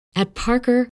At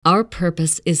Parker, our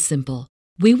purpose is simple.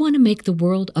 We want to make the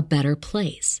world a better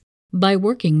place by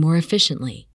working more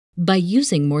efficiently, by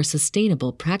using more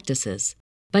sustainable practices,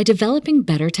 by developing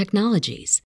better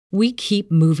technologies. We keep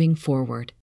moving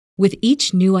forward. With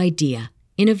each new idea,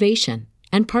 innovation,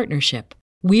 and partnership,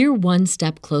 we're one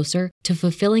step closer to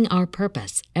fulfilling our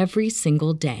purpose every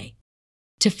single day.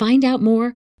 To find out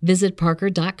more, visit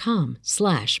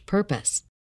parker.com/purpose.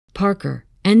 Parker,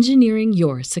 engineering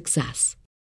your success.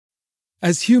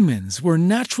 As humans, we're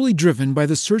naturally driven by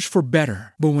the search for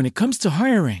better. But when it comes to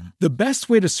hiring, the best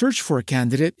way to search for a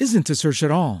candidate isn't to search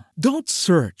at all. Don't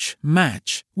search,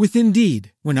 match with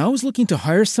Indeed. When I was looking to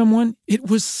hire someone, it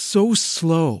was so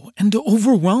slow and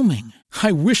overwhelming.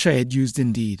 I wish I had used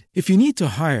Indeed. If you need to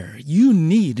hire, you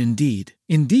need Indeed.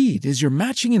 Indeed is your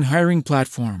matching and hiring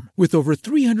platform with over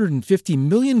 350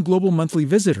 million global monthly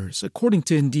visitors, according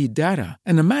to Indeed data,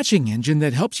 and a matching engine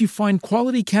that helps you find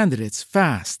quality candidates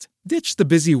fast. Ditch the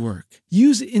busy work.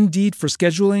 Use Indeed for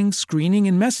scheduling, screening,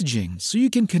 and messaging so you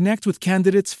can connect with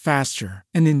candidates faster.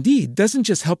 And Indeed doesn't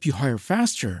just help you hire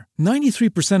faster.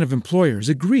 93% of employers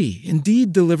agree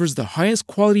Indeed delivers the highest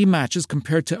quality matches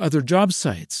compared to other job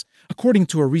sites, according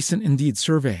to a recent Indeed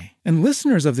survey. And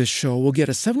listeners of this show will get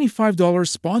a $75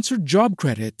 sponsored job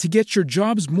credit to get your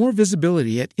jobs more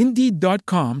visibility at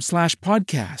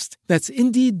Indeed.com/podcast. That's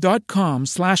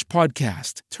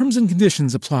Indeed.com/podcast. Terms and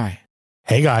conditions apply.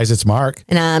 Hey guys, it's Mark.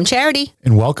 And I'm Charity.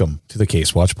 And welcome to the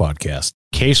Case Watch Podcast.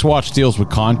 Case Watch deals with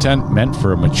content meant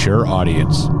for a mature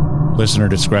audience. Listener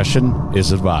discretion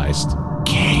is advised.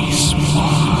 Case Watch.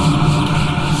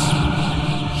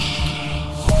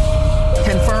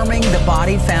 Confirming the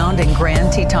body found in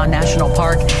Grand Teton National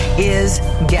Park is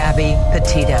Gabby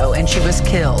Petito, and she was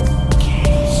killed.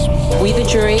 We, the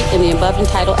jury, in the above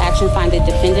entitled action, find the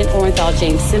defendant, Orenthal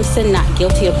James Simpson, not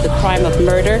guilty of the crime of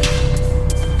murder.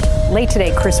 Late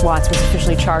today, Chris Watts was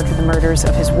officially charged with the murders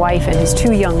of his wife and his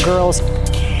 2 young girls.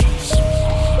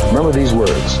 Remember these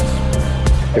words.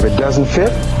 If it doesn't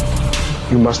fit,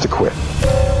 you must acquit.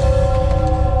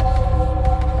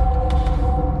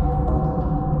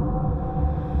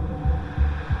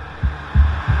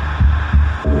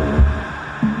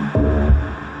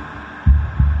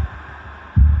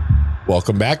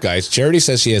 Welcome back, guys. Charity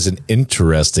says she has an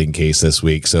interesting case this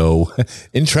week. So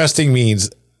interesting means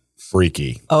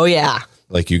freaky. Oh, yeah.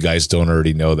 Like you guys don't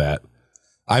already know that.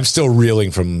 I'm still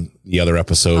reeling from the other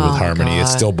episode with Harmony. God.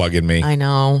 It's still bugging me. I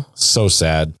know. So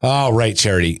sad. All right,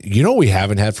 Charity. You know what we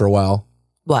haven't had for a while?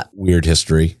 What? Weird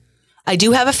history. I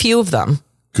do have a few of them.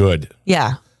 Good.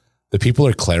 Yeah. The people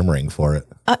are clamoring for it.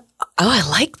 I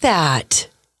like that.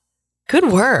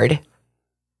 Good word.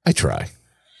 I try.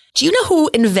 Do you know who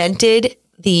invented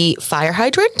the fire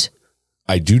hydrant?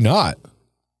 I do not.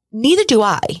 Neither do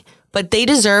I, but they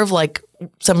deserve like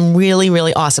some really,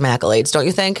 really awesome accolades, don't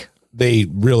you think? They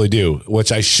really do,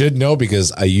 which I should know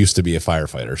because I used to be a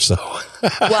firefighter. So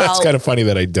it's kind of funny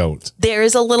that I don't. There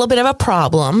is a little bit of a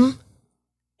problem,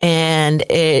 and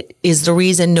it is the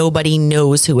reason nobody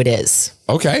knows who it is.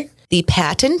 Okay. The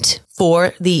patent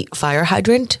for the fire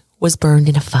hydrant was burned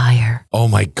in a fire. Oh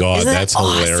my God, Isn't that's that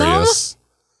awesome? hilarious.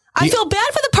 I feel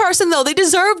bad for the person, though. They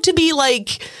deserve to be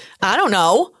like, I don't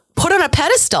know, put on a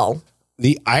pedestal.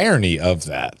 The irony of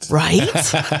that. Right?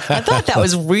 I thought that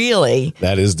was really...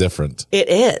 That is different. It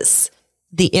is.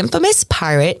 The infamous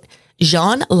pirate,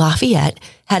 Jean Lafayette,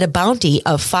 had a bounty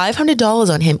of $500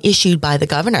 on him issued by the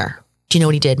governor. Do you know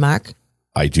what he did, Mark?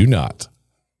 I do not.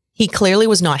 He clearly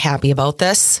was not happy about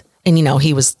this. And, you know,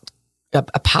 he was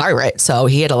a pirate, so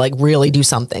he had to like really do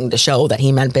something to show that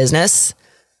he meant business.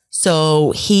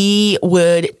 So he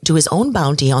would do his own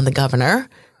bounty on the governor,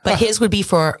 but his would be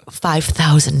for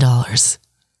 $5,000.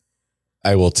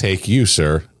 I will take you,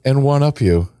 sir, and one up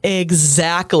you.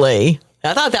 Exactly.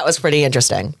 I thought that was pretty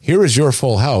interesting. Here is your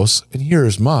full house, and here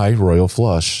is my royal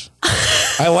flush.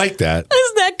 I like that.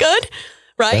 Isn't that good?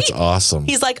 Right? That's awesome.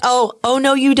 He's like, oh,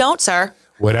 no, you don't, sir.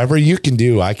 Whatever you can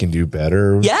do, I can do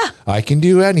better. Yeah. I can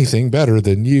do anything better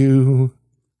than you.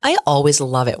 I always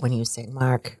love it when you sing,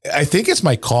 Mark. I think it's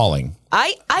my calling.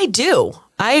 I do.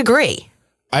 I agree.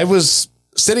 I was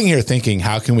sitting here thinking,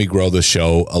 how can we grow the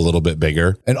show a little bit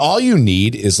bigger? And all you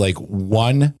need is like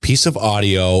one piece of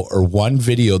audio or one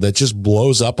video that just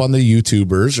blows up on the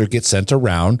YouTubers or gets sent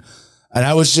around. And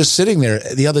I was just sitting there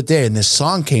the other day and this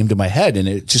song came to my head and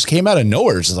it just came out of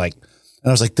nowhere. It's like, and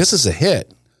I was like, this is a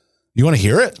hit. You want to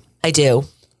hear it? I do.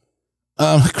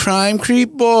 I'm a crime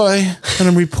creep boy and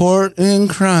I'm reporting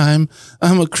crime.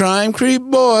 I'm a crime creep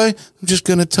boy. I'm just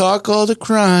going to talk all the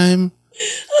crime.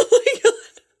 Oh my God.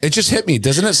 It just hit me.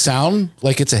 Doesn't it sound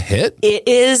like it's a hit? It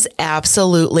is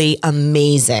absolutely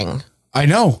amazing. I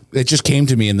know. It just came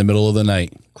to me in the middle of the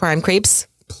night. Crime Creeps,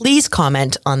 please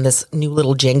comment on this new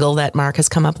little jingle that Mark has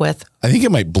come up with. I think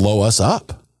it might blow us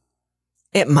up.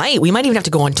 It might. We might even have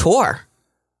to go on tour.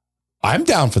 I'm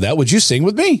down for that. Would you sing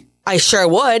with me? I sure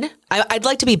would. I'd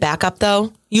like to be back up,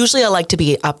 though. Usually I like to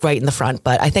be up right in the front,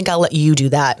 but I think I'll let you do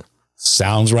that.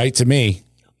 Sounds right to me.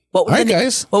 All right,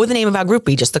 guys. What would the name of our group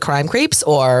be? Just the Crime Creeps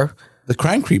or? The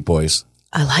Crime Creep Boys.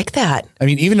 I like that. I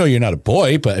mean, even though you're not a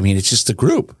boy, but I mean, it's just a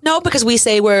group. No, because we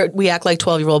say we act like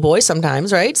 12-year-old boys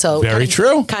sometimes, right? So Very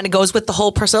true. Kind of goes with the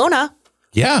whole persona.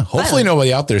 Yeah. Hopefully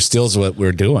nobody out there steals what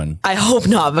we're doing. I hope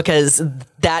not, because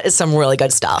that is some really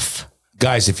good stuff.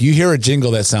 Guys, if you hear a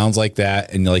jingle that sounds like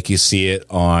that and like you see it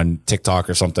on TikTok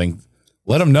or something,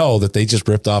 let them know that they just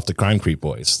ripped off the Crime Creep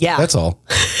Boys. Yeah. That's all.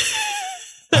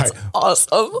 That's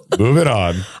awesome. Moving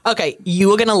on. Okay,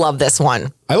 you are going to love this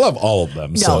one. I love all of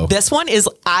them. No, this one is,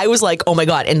 I was like, oh my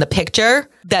God, in the picture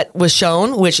that was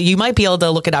shown, which you might be able to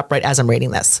look it up right as I'm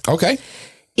reading this. Okay.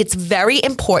 It's very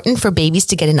important for babies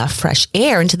to get enough fresh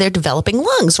air into their developing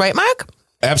lungs, right, Mark?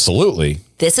 Absolutely.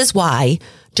 This is why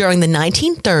during the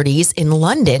 1930s in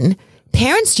London,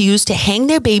 parents used to hang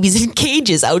their babies in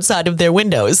cages outside of their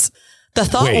windows. The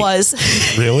thought was...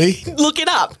 Really? Look it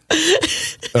up.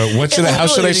 How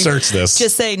should I search this?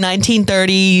 Just say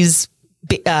 1930s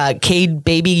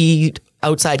baby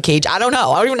outside cage. I don't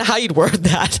know. I don't even know how you'd word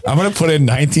that. I'm going to put in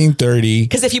 1930.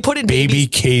 Because if you put in baby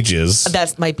cages.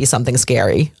 That might be something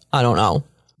scary. I don't know.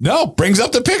 No, brings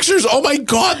up the pictures. Oh my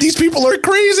God, these people are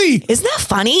crazy. Isn't that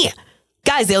funny?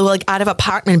 Guys, they were like out of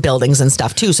apartment buildings and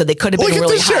stuff too. So they could have been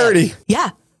really high. Charity.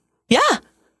 Yeah. Yeah.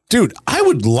 Dude, I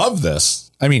would love this.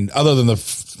 I mean, other than the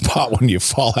spot when you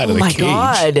fall out of the cage. Oh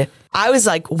my God. I was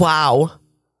like, wow.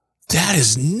 That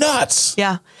is nuts.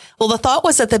 Yeah. Well, the thought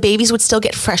was that the babies would still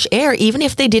get fresh air even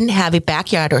if they didn't have a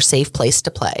backyard or safe place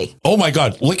to play. Oh my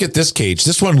God. Look at this cage.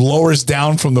 This one lowers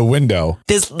down from the window.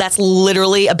 That's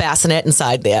literally a bassinet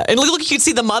inside there. And look, you can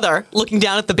see the mother looking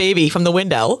down at the baby from the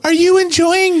window. Are you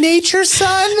enjoying nature,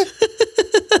 son?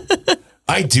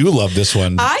 I do love this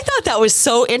one. I thought that was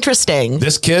so interesting.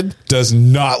 This kid does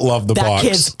not love the box. That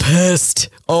kid's pissed.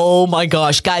 Oh my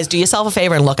gosh. Guys, do yourself a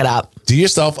favor and look it up. Do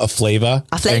yourself a flavor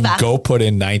and go put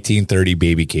in 1930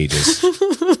 baby cages.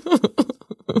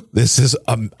 This is,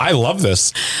 I love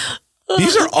this.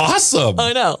 These are awesome.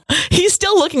 I know. He's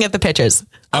still looking at the pictures.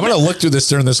 I'm going to look through this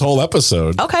during this whole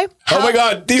episode. Okay. Oh my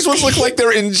God. These ones look like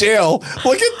they're in jail.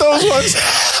 Look at those ones.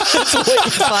 It's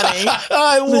really funny.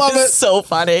 I love it. So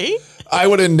funny. I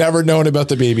would have never known about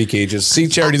the baby cages. See,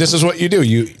 Charity, this is what you do.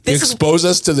 You expose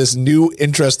us to this new,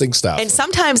 interesting stuff. And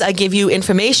sometimes I give you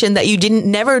information that you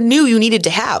never knew you needed to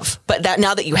have. But that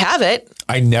now that you have it.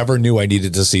 I never knew I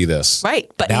needed to see this.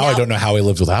 Right. But now I don't know how I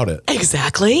lived without it.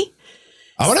 Exactly.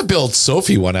 I want to build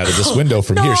Sophie one out of this window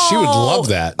from here. She would love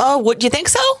that. Oh, what, you think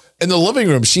so? In the living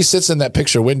room, she sits in that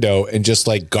picture window and just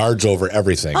like guards over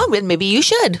everything. Oh, maybe you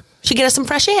should. She get us some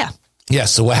fresh air. Yeah,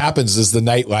 so what happens is the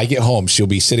night when I get home, she'll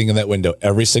be sitting in that window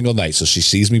every single night. So she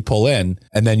sees me pull in,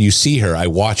 and then you see her. I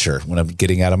watch her when I'm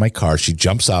getting out of my car. She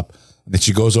jumps up, and then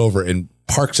she goes over and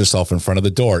parks herself in front of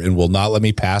the door and will not let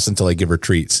me pass until I give her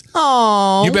treats.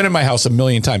 Oh, you've been in my house a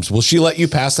million times. Will she let you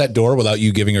pass that door without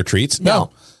you giving her treats?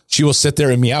 No. She will sit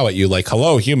there and meow at you like,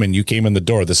 hello, human, you came in the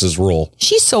door. This is rule.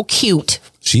 She's so cute.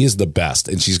 She is the best,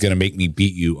 and she's going to make me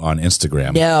beat you on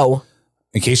Instagram. No.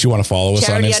 In case you want to follow us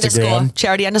on Instagram.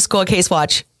 Charity_Case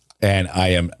Watch. And I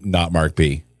am not Mark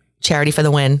B. Charity for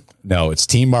the win. No, it's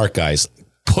Team Mark, guys.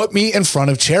 Put me in front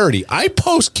of Charity. I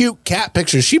post cute cat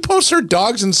pictures. She posts her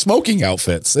dogs in smoking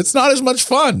outfits. It's not as much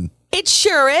fun. It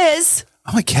sure is.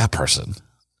 I'm a cat person.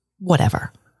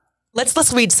 Whatever.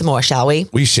 Let's read some more, shall we?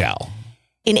 We shall.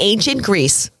 In ancient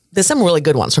Greece, there's some really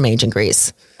good ones from ancient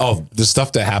Greece. Oh, the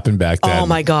stuff that happened back then. Oh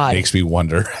my God. Makes me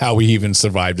wonder how we even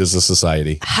survived as a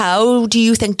society. How do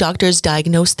you think doctors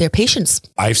diagnose their patients?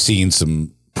 I've seen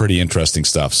some pretty interesting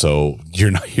stuff. So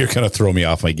you're going to throw me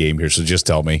off my game here. So just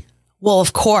tell me. Well,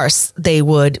 of course, they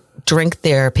would drink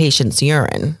their patient's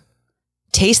urine,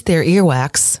 taste their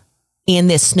earwax, and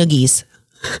their snuggies.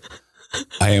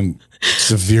 I am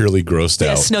severely grossed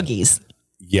out. Snuggies.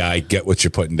 Yeah, I get what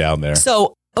you're putting down there.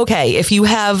 So, okay, if you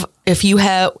have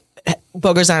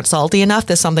boogers aren't salty enough,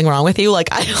 there's something wrong with you. Like,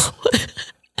 I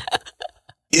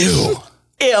Ew.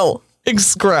 Ew.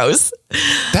 It's gross.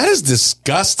 That is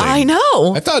disgusting. I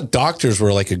know. I thought doctors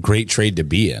were like a great trade to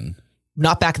be in.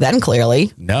 Not back then,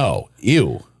 clearly. No.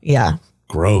 Ew. Yeah.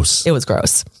 Gross. It was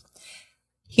gross.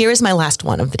 Here is my last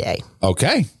one of the day.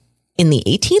 Okay. In the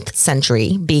 18th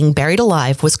century, being buried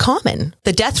alive was common.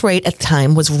 The death rate at the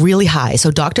time was really high,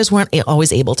 so doctors weren't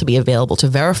always able to be available to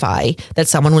verify that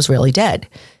someone was really dead.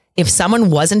 If someone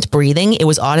wasn't breathing, it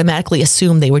was automatically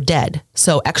assumed they were dead.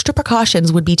 So extra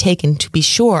precautions would be taken to be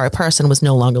sure a person was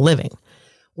no longer living.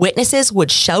 Witnesses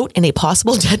would shout in a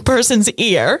possible dead person's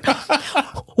ear,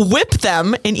 whip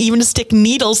them, and even stick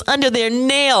needles under their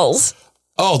nails.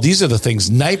 Oh, these are the things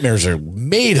nightmares are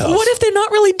made of. What if they're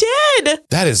not really dead?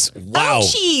 That is, wow.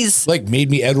 Ouchies. Like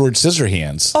made me Edward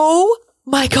Scissorhands. Oh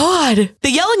my God.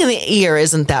 The yelling in the ear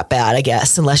isn't that bad, I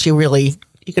guess, unless you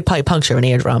could probably puncture an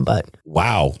eardrum, but.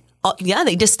 Wow. Yeah,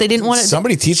 they didn't want to.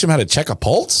 Somebody teach them how to check a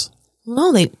pulse?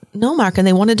 No, Mark, and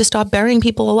they wanted to stop burying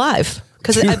people alive.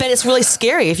 Because I bet it's really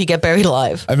scary if you get buried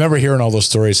alive. I remember hearing all those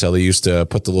stories how they used to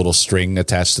put the little string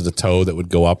attached to the toe that would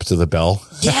go up to the bell.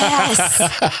 Yes.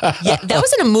 Yeah, that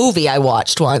was in a movie I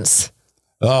watched once.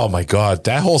 Oh my God.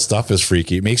 That whole stuff is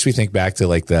freaky. It makes me think back to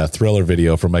like the Thriller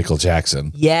video from Michael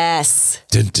Jackson. Yes.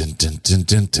 Dun, dun, dun, dun,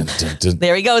 dun, dun, dun, dun.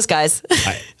 There he goes, guys.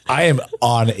 I am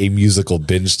on a musical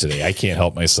binge today. I can't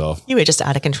help myself. You were just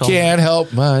out of control. Can't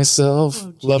help myself.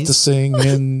 Love to sing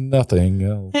and nothing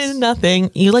else. And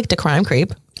nothing. You like to crime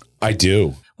creep. I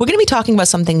do. We're going to be talking about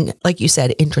something, like you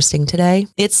said, interesting today.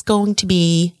 It's going to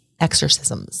be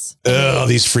exorcisms. Oh,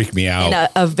 these freak me out. And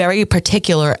a very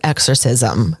particular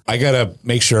exorcism. I got to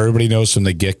make sure everybody knows from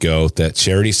the get-go that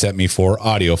Charity sent me 4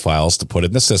 audio files to put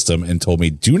in the system and told me,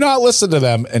 do not listen to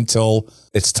them until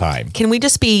it's time. Can we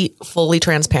just be fully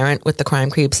transparent with the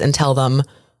crime creeps and tell them,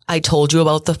 I told you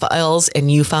about the files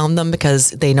and you found them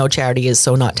because they know Charity is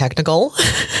so not technical?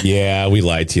 Yeah, we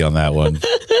lied to you on that one.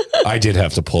 I did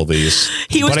have to pull these,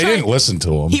 but I didn't listen to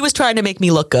them. He was trying to make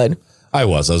me look good. I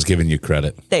was giving you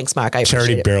credit. Thanks, Mark. I appreciate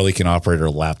Charity it. barely can operate her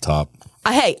laptop.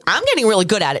 Hey, I'm getting really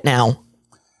good at it now.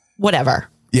 Whatever.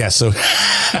 Yeah, so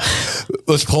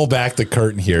let's pull back the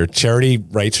curtain here. Charity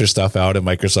writes her stuff out in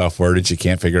Microsoft Word and she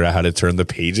can't figure out how to turn the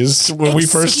pages when we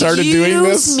first started doing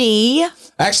this. Excuse me.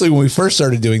 Actually, when we first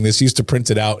started doing this, you used to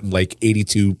print it out in like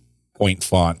 82-point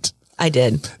font. I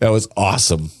did. That was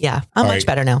awesome. Yeah, I'm much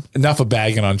better now. Enough of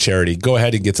bagging on Charity. Go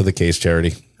ahead and get to the case,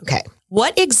 Charity. Okay.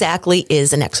 What exactly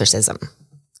is an exorcism?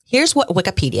 Here's what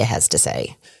Wikipedia has to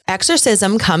say.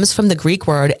 Exorcism comes from the Greek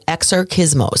word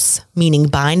exorkismos, meaning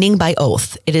binding by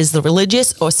oath. It is the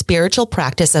religious or spiritual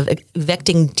practice of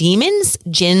evicting demons,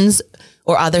 jinns,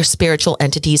 or other spiritual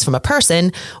entities from a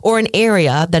person or an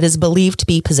area that is believed to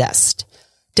be possessed.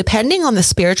 Depending on the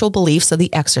spiritual beliefs of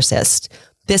the exorcist,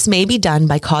 this may be done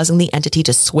by causing the entity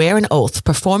to swear an oath,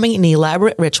 performing an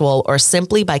elaborate ritual, or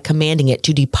simply by commanding it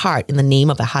to depart in the name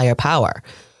of a higher power.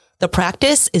 The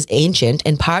practice is ancient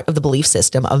and part of the belief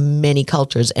system of many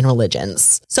cultures and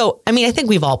religions. So, I think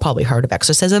we've all probably heard of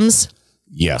exorcisms.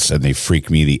 Yes, and they freak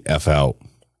me the F out.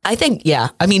 I think, yeah.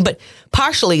 But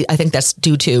partially, I think that's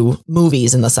due to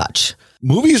movies and the such.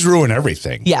 Movies ruin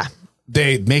everything. Yeah.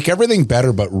 They make everything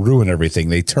better, but ruin everything.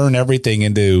 They turn everything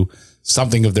into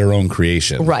something of their own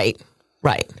creation. Right.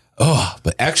 Oh,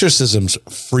 but exorcisms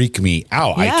freak me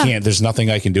out. Yeah. There's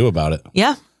nothing I can do about it.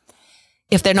 Yeah.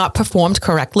 If they're not performed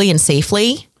correctly and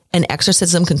safely, an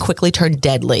exorcism can quickly turn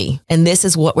deadly. And this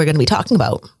is what we're going to be talking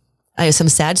about. I have some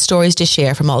sad stories to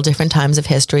share from all different times of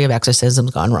history of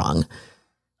exorcisms gone wrong.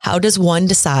 How does one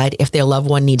decide if their loved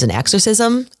one needs an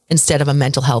exorcism instead of a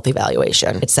mental health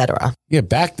evaluation, etc.? Yeah,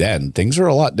 back then, things were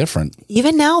a lot different.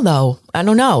 Even now, though, I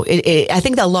don't know. I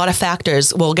think that a lot of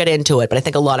factors, we'll get into it, but I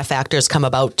think a lot of factors come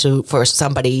about for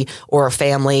somebody or a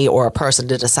family or a person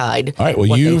to decide. All right,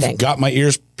 well, you've got my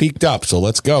ears peaked up, so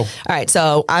let's go. All right,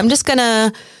 so I'm just going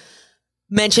to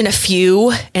mention a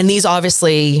few, and these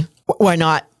obviously were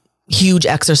not huge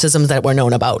exorcisms that were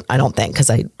known about, I don't think, because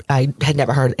I had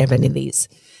never heard of any of these.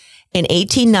 In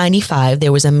 1895,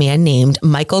 there was a man named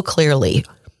Michael Clearly,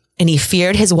 and he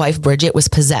feared his wife Bridget was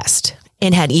possessed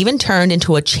and had even turned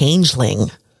into a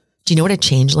changeling. Do you know what a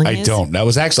changeling is? I don't. I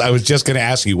was just going to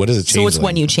ask you, what is a changeling? So it's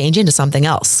when you change into something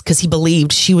else, because he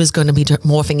believed she was going to be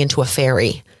morphing into a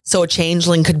fairy. So a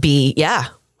changeling could be, yeah.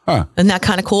 Huh. Isn't that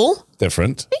kind of cool?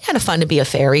 Different. It'd be kind of fun to be a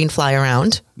fairy and fly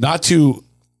around. Not to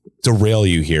derail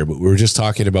you here, but we were just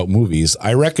talking about movies.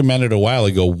 I recommended a while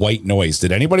ago White Noise.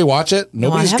 Did anybody watch it?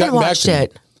 Nobody's gotten back to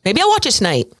it. Maybe I'll watch it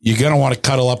tonight. You're going to want to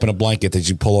cuddle up in a blanket that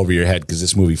you pull over your head because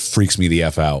this movie freaks me the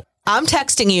F out. I'm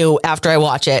texting you after I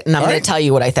watch it, and I'm going to tell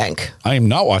you what I think. I am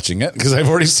not watching it because I've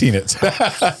already seen it.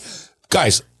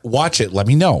 Guys, watch it. Let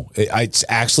me know. It's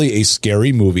actually a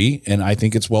scary movie, and I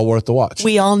think it's well worth the watch.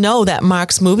 We all know that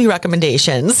Mark's movie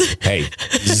recommendations. Hey,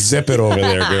 zip it over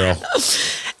there, girl.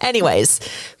 Anyways,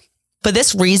 for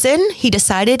this reason, he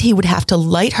decided he would have to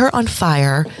light her on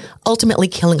fire, ultimately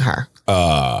killing her.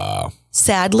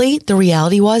 Sadly, the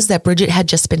reality was that Bridget had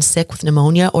just been sick with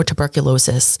pneumonia or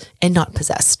tuberculosis and not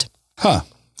possessed. Huh.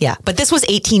 Yeah, but this was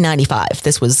 1895.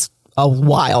 This was a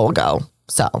while ago.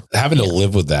 So having to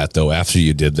live with that though, after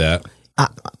you did that.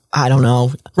 I don't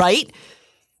know. Right.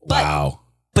 Wow.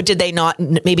 But did they not?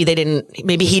 Maybe they didn't.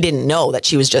 Maybe he didn't know that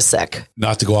she was just sick.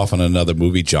 Not to go off on another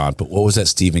movie, John, but what was that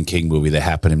Stephen King movie that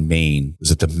happened in Maine?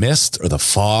 Was it The Mist or The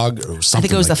Fog or something? I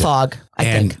think it was like The Fog. I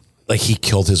think. Like he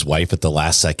killed his wife at the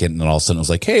last second, and then all of a sudden it was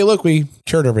like, "Hey, look, we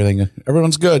cured everything.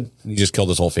 Everyone's good." And he just killed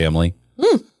his whole family.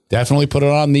 Definitely put it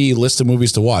on the list of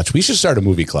movies to watch. We should start a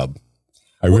movie club.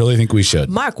 I really think we should.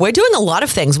 Mark, we're doing a lot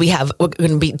of things. We're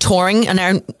going to be touring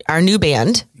in our new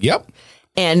band. Yep.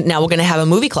 And now we're going to have a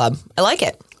movie club. I like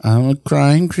it. I'm a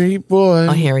crying creep boy.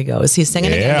 Oh, here he goes. He's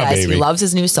singing again, guys. Baby. He loves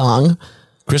his new song.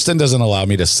 Kristen doesn't allow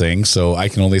me to sing, so I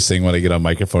can only sing when I get on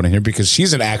microphone in here because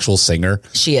she's an actual singer.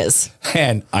 She is.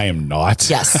 And I am not.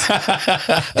 Yes.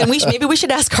 Then maybe we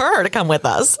should ask her to come with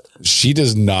us. She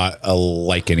does not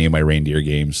like any of my reindeer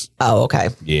games. Oh, okay.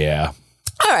 Yeah.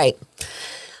 All right.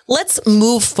 Let's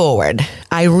move forward.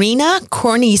 Irina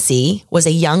Cornisi was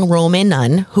a young Roman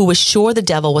nun who was sure the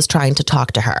devil was trying to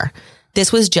talk to her.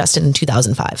 This was just in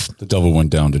 2005. The devil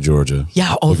went down to Georgia.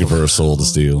 Yeah. Looking for a soul to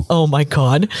steal. Oh, my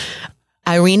God.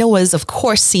 Irina was, of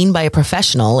course, seen by a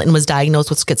professional and was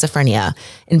diagnosed with schizophrenia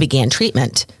and began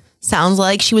treatment. Sounds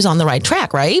like she was on the right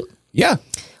track, right? Yeah.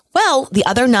 Well, the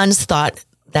other nuns thought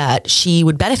that she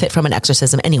would benefit from an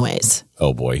exorcism anyways.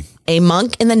 Oh, boy. A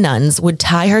monk and the nuns would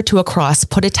tie her to a cross,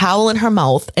 put a towel in her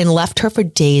mouth, and left her for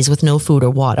days with no food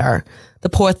or water. The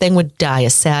poor thing would die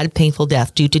a sad, painful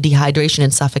death due to dehydration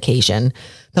and suffocation.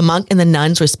 The monk and the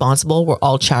nuns responsible were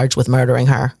all charged with murdering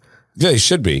her. Yeah, they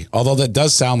should be. Although that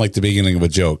does sound like the beginning of a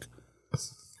joke.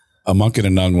 A monk and a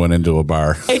nun went into a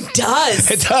bar. It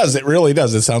does. It does. It really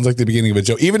does. It sounds like the beginning of a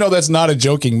joke. Even though that's not a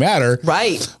joking matter.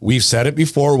 Right. We've said it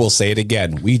before. We'll say it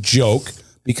again. We joke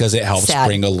because it helps Sad.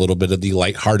 bring a little bit of the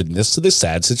lightheartedness to the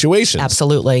sad situation.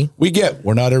 Absolutely.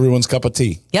 We're not everyone's cup of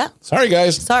tea. Yeah. Sorry,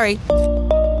 guys. Sorry.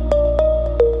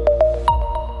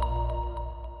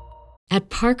 At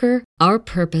Parker, our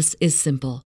purpose is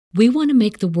simple. We want to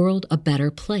make the world a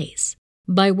better place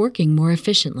by working more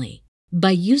efficiently,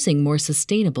 by using more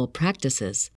sustainable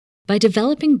practices, by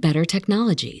developing better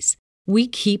technologies. We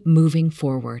keep moving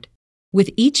forward. With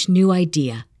each new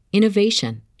idea,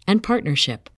 innovation, and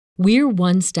partnership, we're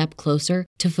one step closer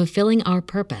to fulfilling our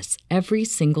purpose every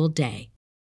single day.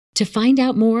 To find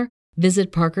out more,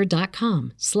 visit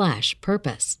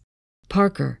parker.com/purpose.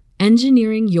 Parker,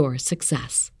 engineering your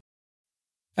success.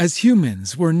 As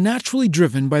humans, we're naturally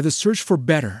driven by the search for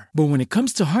better. But when it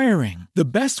comes to hiring, the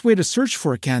best way to search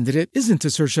for a candidate isn't to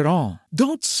search at all.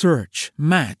 Don't search,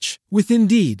 match with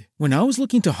Indeed. When I was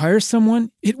looking to hire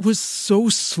someone, it was so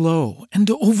slow and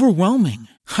overwhelming.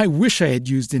 I wish I had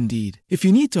used Indeed. If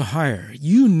you need to hire,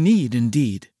 you need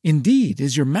Indeed. Indeed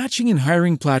is your matching and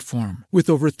hiring platform with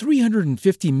over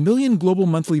 350 million global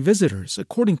monthly visitors,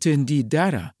 according to Indeed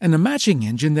data, and a matching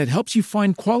engine that helps you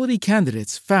find quality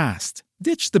candidates fast.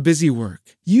 Ditch the busy work.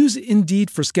 Use Indeed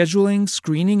for scheduling,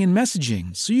 screening, and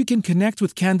messaging so you can connect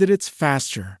with candidates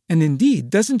faster. And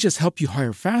Indeed doesn't just help you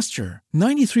hire faster.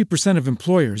 93% of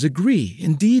employers agree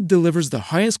Indeed delivers the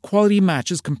highest quality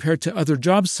matches compared to other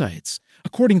job sites,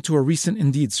 according to a recent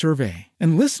Indeed survey.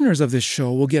 And listeners of this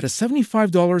show will get a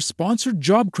 $75 sponsored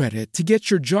job credit to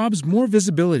get your jobs more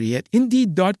visibility at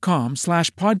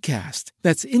Indeed.com/podcast.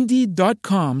 That's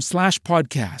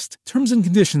Indeed.com/podcast. Terms and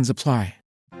conditions apply.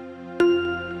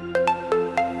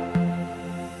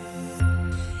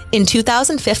 In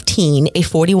 2015, a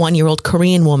 41-year-old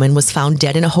Korean woman was found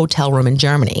dead in a hotel room in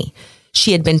Germany.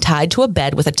 She had been tied to a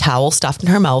bed with a towel stuffed in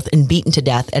her mouth and beaten to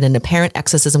death at an apparent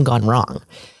exorcism gone wrong.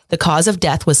 The cause of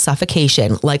death was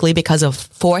suffocation, likely because of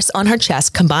force on her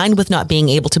chest combined with not being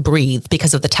able to breathe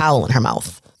because of the towel in her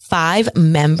mouth. 5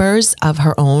 members of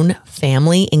her own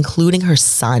family, including her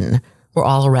son, were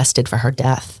all arrested for her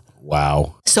death.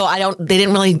 Wow. So they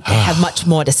didn't really have much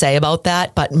more to say about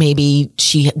that, but maybe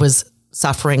she was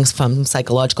suffering from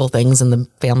psychological things and the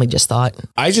family just thought.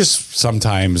 I just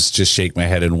sometimes just shake my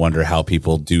head and wonder how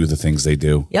people do the things they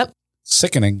do. Yep.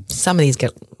 Sickening. Some of these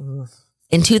get...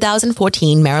 In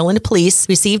 2014, Maryland police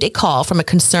received a call from a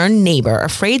concerned neighbor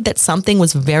afraid that something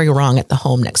was very wrong at the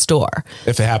home next door.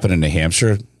 If it happened in New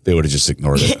Hampshire, they would have just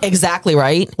ignored it. Exactly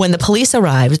right. When the police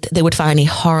arrived, they would find a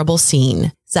horrible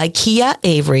scene. Zykia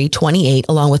Avery, 28,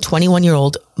 along with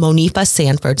 21-year-old Monifa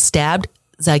Sanford, stabbed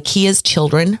Zykia's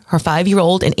children. Her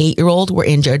 5-year-old and 8-year-old were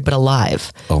injured but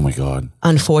alive. Oh my God.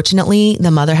 Unfortunately,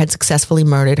 the mother had successfully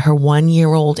murdered her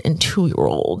 1-year-old and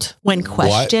 2-year-old. When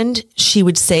questioned, she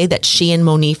would say that she and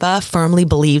Monifa firmly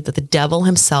believed that the devil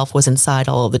himself was inside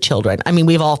all of the children. I mean,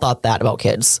 we've all thought that about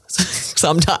kids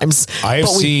sometimes. I have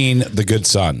seen The Good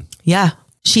Son. Yeah.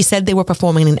 She said they were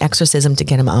performing an exorcism to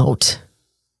get him out.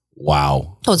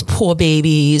 Wow. Those poor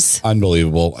babies.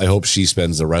 Unbelievable. I hope she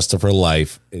spends the rest of her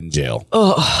life in jail.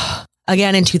 Oh,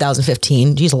 again in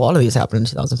 2015. Geez, a lot of these happened in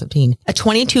 2015. A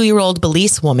 22-year-old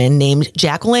Belize woman named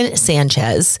Jacqueline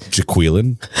Sanchez.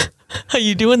 Jaqueline? Are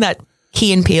you doing that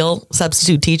Key and Peele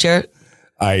substitute teacher?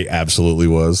 I absolutely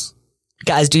was.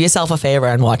 Guys, do yourself a favor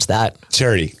and watch that.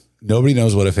 Charity. Nobody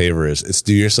knows what a favor is. It's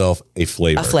do yourself a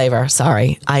flavor. A flavor.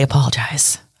 Sorry. I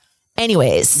apologize.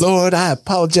 Anyways. Lord, I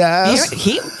apologize.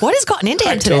 What has gotten into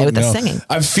him today with the singing?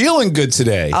 I'm feeling good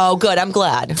today. Oh, good. I'm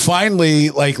glad. Finally,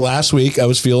 like last week, I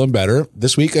was feeling better.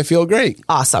 This week, I feel great.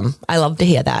 Awesome. I love to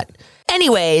hear that.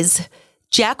 Anyways,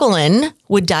 Jacqueline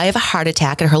would die of a heart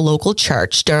attack at her local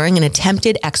church during an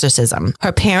attempted exorcism.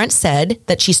 Her parents said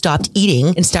that she stopped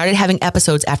eating and started having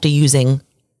episodes after using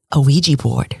a Ouija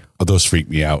board. Oh, those freak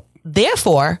me out.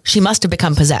 Therefore, she must have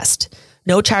become possessed.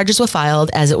 No charges were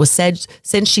filed, as it was said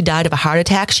since she died of a heart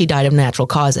attack, she died of natural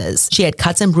causes. She had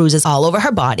cuts and bruises all over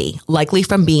her body, likely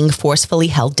from being forcefully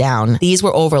held down. These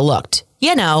were overlooked,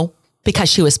 because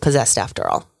she was possessed after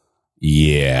all.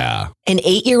 Yeah. An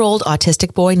 8-year-old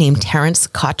autistic boy named Terrence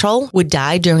Cottrell would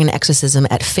die during an exorcism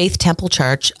at Faith Temple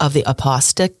Church of the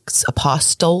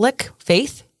Apostolic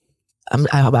Faith.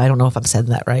 I don't know if I'm saying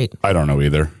that right. I don't know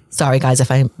either. Sorry, guys, if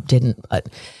I didn't. But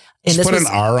just put an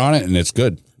R on it and it's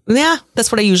good. Yeah,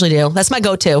 that's what I usually do. That's my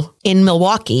go-to. In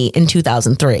Milwaukee in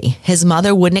 2003, his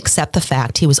mother wouldn't accept the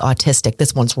fact he was autistic.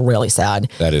 This one's really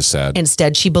sad. That is sad.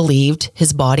 Instead, she believed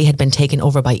his body had been taken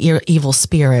over by evil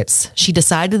spirits. She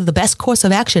decided the best course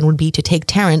of action would be to take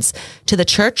Terrence to the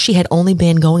church she had only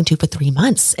been going to for 3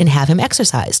 months and have him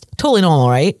exorcised. Totally normal,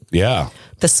 right? Yeah.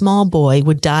 The small boy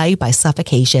would die by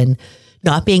suffocation,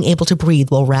 not being able to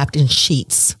breathe while wrapped in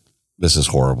sheets. This is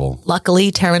horrible. Luckily,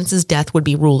 Terrence's death would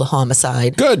be ruled a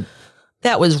homicide. Good.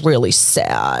 That was really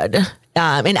sad.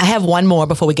 And I have one more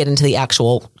before we get into the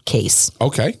actual case.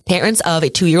 Okay. Parents of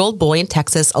a 2-year-old boy in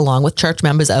Texas, along with church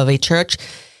members of a church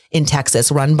in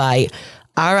Texas run by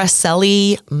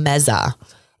Araceli Meza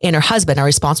and her husband are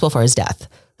responsible for his death.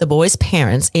 The boy's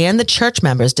parents and the church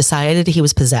members decided he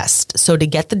was possessed. So to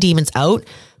get the demons out,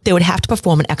 they would have to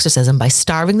perform an exorcism by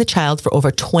starving the child for over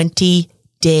 20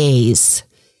 days.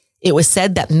 It was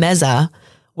said that Meza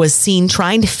was seen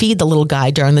trying to feed the little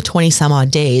guy during the 20 some odd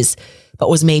days, but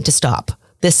was made to stop.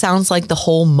 This sounds like the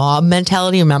whole mob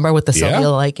mentality. Remember with the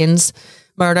Sylvia Likens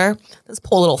murder? This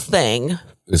poor little thing.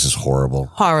 This is horrible.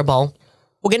 Horrible.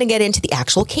 We're going to get into the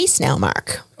actual case now,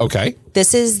 Mark. Okay.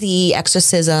 This is the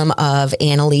exorcism of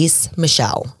Annalise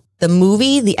Michel. The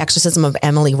movie, The Exorcism of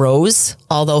Emily Rose,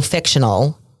 although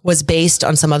fictional, was based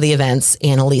on some of the events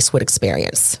Annalise would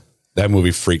experience. That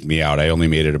movie freaked me out. I only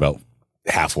made it about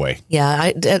halfway.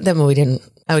 Yeah, that movie didn't.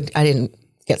 I didn't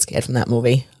get scared from that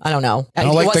movie. I don't know. I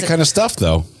don't like that kind of stuff,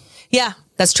 though. Yeah,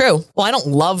 that's true. Well, I don't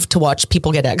love to watch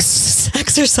people get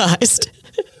exercised.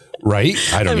 Right?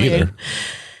 I don't either.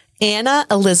 Anna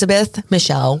Elizabeth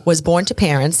Michel was born to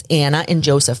parents Anna and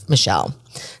Joseph Michel,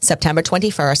 September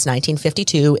 21st,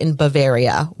 1952, in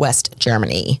Bavaria, West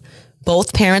Germany.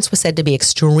 Both parents were said to be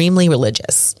extremely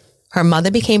religious. Her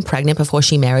mother became pregnant before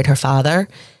she married her father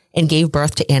and gave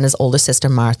birth to Anna's older sister,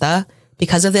 Martha.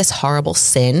 Because of this horrible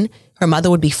sin, her mother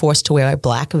would be forced to wear a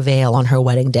black veil on her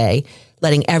wedding day,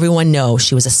 letting everyone know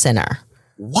she was a sinner.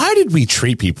 Why did we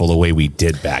treat people the way we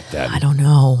did back then? I don't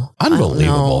know.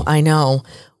 Unbelievable. I know.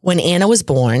 When Anna was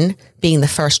born, being the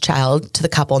first child to the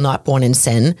couple not born in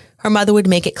sin, her mother would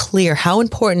make it clear how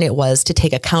important it was to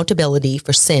take accountability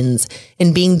for sins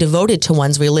and being devoted to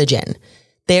one's religion.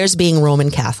 Theirs being Roman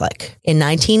Catholic. In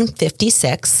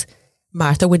 1956,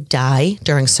 Martha would die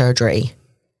during surgery.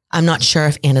 I'm not sure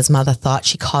if Anna's mother thought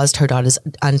she caused her daughter's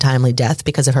untimely death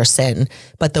because of her sin,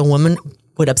 but the woman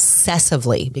would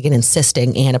obsessively begin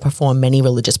insisting Anna perform many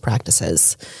religious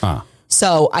practices.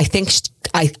 So I think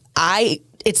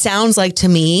it sounds like to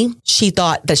me, she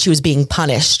thought that she was being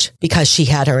punished because she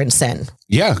had her in sin.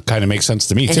 Yeah, kind of makes sense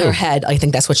to me too. In her head, I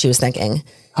think that's what she was thinking.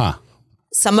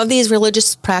 Some of these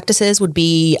religious practices would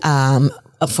be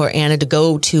for Anna to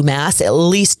go to mass at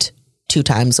least 2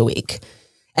 times a week.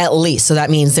 At least. So that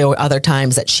means there were other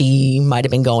times that she might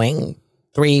have been going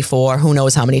 3, 4, who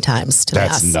knows how many times to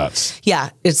mass. That's nuts. Yeah,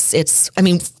 it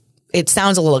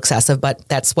sounds a little excessive, but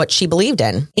that's what she believed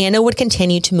in. Anna would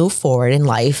continue to move forward in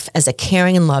life as a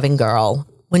caring and loving girl.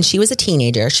 When she was a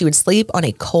teenager, she would sleep on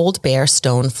a cold, bare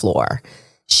stone floor.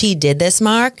 She did this,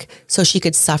 Mark, so she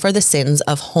could suffer the sins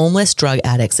of homeless drug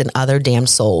addicts and other damned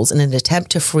souls in an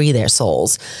attempt to free their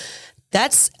souls.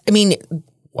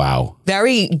 Wow.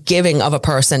 Very giving of a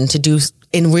person to do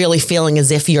and really feeling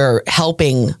as if you're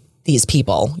helping these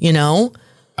people, you know?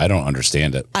 I don't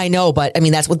understand it. I know, but I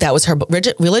mean, that was her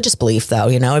religious belief, though.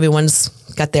 You know, everyone's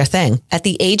got their thing. At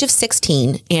the age of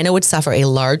 16, Anna would suffer a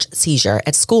large seizure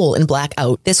at school and black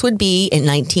out. This would be in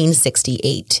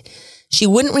 1968. She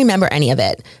wouldn't remember any of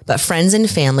it, but friends and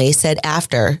family said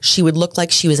after she would look like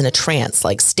she was in a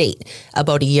trance-like state.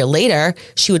 About a year later,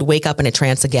 she would wake up in a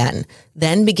trance again,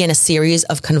 then begin a series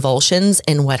of convulsions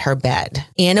and wet her bed.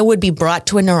 Anna would be brought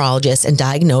to a neurologist and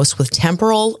diagnosed with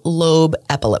temporal lobe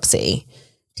epilepsy.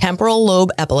 Temporal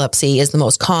lobe epilepsy is the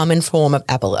most common form of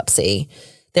epilepsy.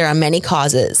 There are many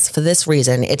causes. For this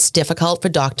reason, it's difficult for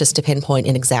doctors to pinpoint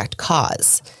an exact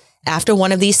cause. After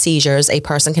one of these seizures, a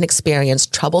person can experience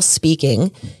trouble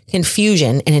speaking,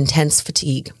 confusion, and intense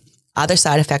fatigue. Other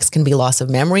side effects can be loss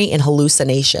of memory and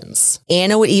hallucinations.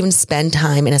 Anna would even spend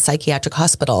time in a psychiatric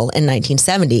hospital in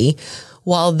 1970.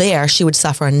 While there, she would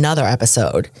suffer another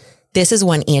episode. This is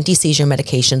when anti-seizure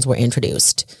medications were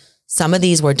introduced. Some of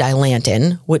these were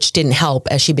Dilantin, which didn't help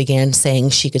as she began saying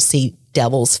she could see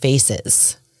devil's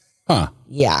faces. Huh.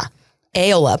 Yeah.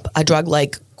 Aolip, a drug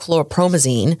like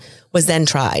chlorpromazine, was then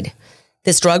tried.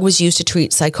 This drug was used to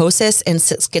treat psychosis and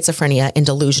schizophrenia and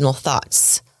delusional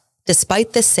thoughts.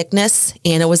 Despite this sickness,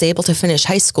 Anna was able to finish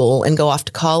high school and go off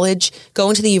to college, go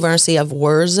into the University of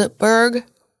Würzburg.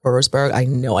 I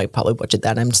know I probably butchered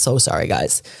that. I'm so sorry,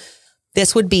 guys.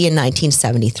 This would be in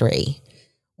 1973.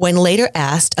 When later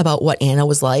asked about what Anna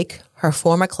was like, her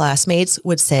former classmates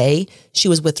would say she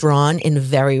was withdrawn and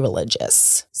very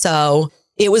religious. So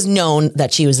it was known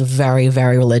that she was very,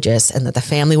 very religious and that the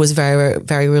family was very,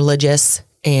 very religious.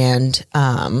 And,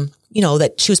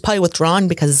 that she was probably withdrawn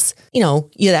because,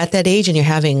 you're at that age and you're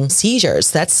having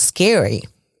seizures. That's scary.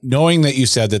 Knowing that you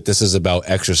said that this is about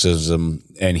exorcism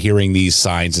and hearing these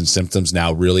signs and symptoms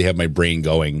now really have my brain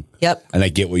going. Yep. And I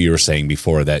get what you were saying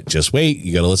before that just wait,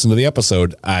 you got to listen to the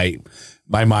episode.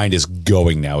 My mind is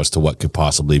going now as to what could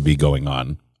possibly be going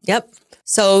on. Yep.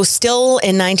 So still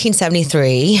in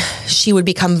 1973, she would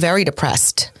become very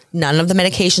depressed. None of the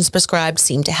medications prescribed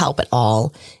seemed to help at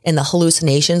all, and the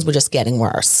hallucinations were just getting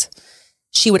worse.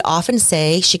 She would often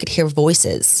say she could hear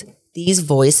voices. These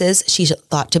voices she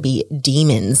thought to be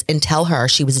demons and tell her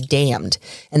she was damned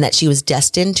and that she was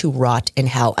destined to rot in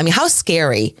hell. I mean, how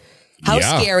scary. How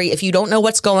scary if you don't know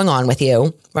what's going on with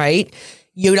you, right?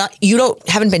 You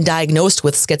haven't been diagnosed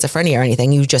with schizophrenia or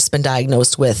anything. You've just been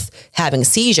diagnosed with having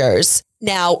seizures.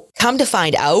 Now, come to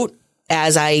find out,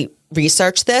 as I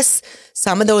researched this,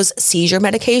 some of those seizure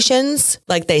medications,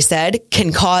 like they said,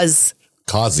 can cause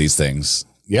these things.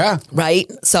 Yeah.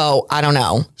 Right? So I don't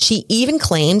know. She even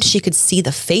claimed she could see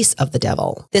the face of the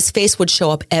devil. This face would show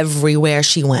up everywhere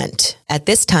she went. At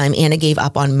this time, Anna gave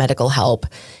up on medical help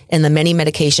and the many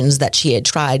medications that she had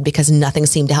tried because nothing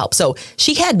seemed to help. So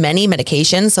she had many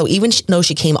medications. So even though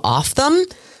she came off them,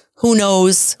 who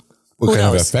knows? What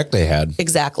kind of effect they had.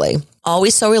 Exactly.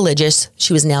 Always so religious,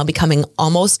 she was now becoming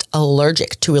almost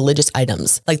allergic to religious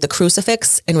items, like the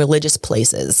crucifix and religious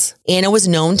places. Anna was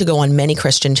known to go on many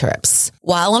Christian trips.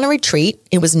 While on a retreat,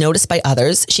 it was noticed by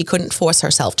others she couldn't force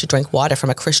herself to drink water from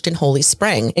a Christian holy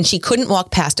spring, and she couldn't walk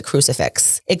past a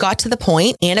crucifix. It got to the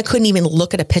point Anna couldn't even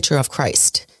look at a picture of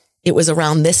Christ. It was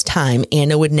around this time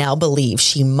Anna would now believe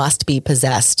she must be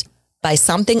possessed by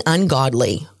something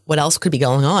ungodly. What else could be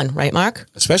going on, right, Mark?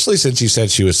 Especially since you said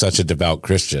she was such a devout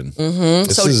Christian. Mm-hmm.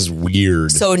 This is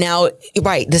weird. So now,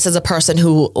 right, this is a person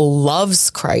who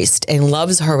loves Christ and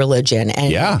loves her religion.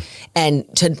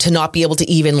 And to not be able to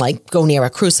even go near a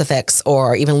crucifix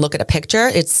or even look at a picture,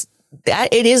 it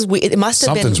must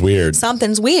have been something's weird.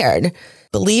 Something's weird.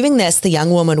 Believing this, the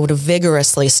young woman would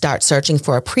vigorously start searching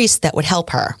for a priest that would help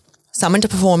her. Someone to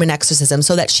perform an exorcism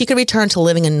so that she could return to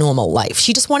living a normal life.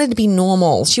 She just wanted to be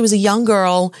normal. She was a young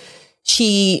girl.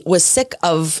 She was sick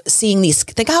of seeing these.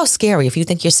 Think how scary if you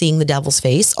think you're seeing the devil's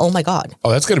face. Oh my God.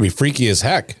 Oh, that's going to be freaky as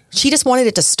heck. She just wanted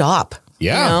it to stop.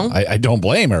 Yeah, I don't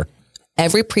blame her.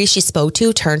 Every priest she spoke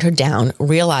to turned her down,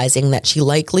 realizing that she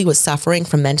likely was suffering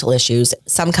from mental issues,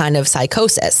 some kind of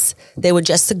psychosis. They would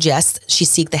just suggest she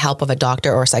seek the help of a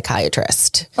doctor or a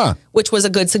psychiatrist, which was a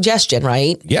good suggestion,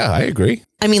 right? Yeah, I agree.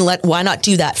 I mean, why not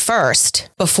do that first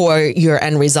before your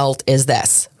end result is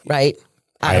this, right?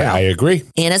 I agree.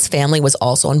 Anna's family was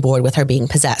also on board with her being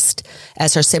possessed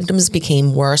as her symptoms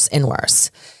became worse and worse.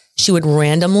 She would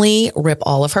randomly rip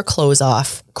all of her clothes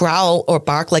off, growl or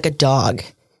bark like a dog.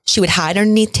 She would hide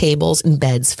underneath tables and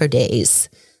beds for days.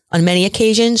 On many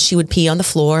occasions, she would pee on the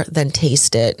floor, then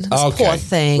taste it. This poor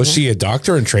thing. Was she a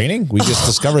doctor in training? We just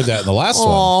discovered that in the last one.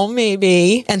 Oh,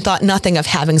 maybe. And thought nothing of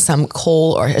having some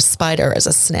coal or a spider as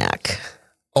a snack.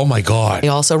 Oh my God. I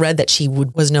also read that she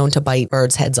was known to bite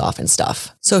birds' heads off and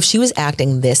stuff. So if she was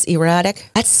acting this erratic,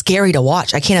 that's scary to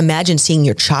watch. I can't imagine seeing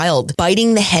your child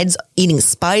biting the heads, eating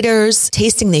spiders,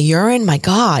 tasting the urine. My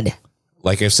God.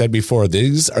 Like I've said before,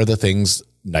 these are the things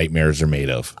nightmares are made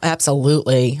of.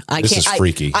 Absolutely. This is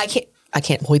freaky. I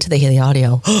can't wait till they hear the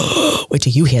audio. Wait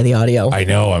till you hear the audio. I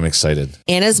know. I'm excited.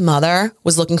 Anna's mother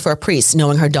was looking for a priest,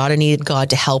 knowing her daughter needed God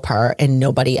to help her and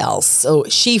nobody else. So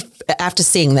she, after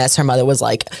seeing this, her mother was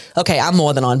like, okay, I'm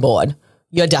more than on board.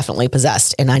 You're definitely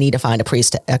possessed and I need to find a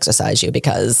priest to exorcise you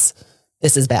because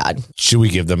this is bad. Should we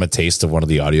give them a taste of one of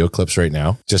the audio clips right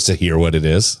now just to hear what it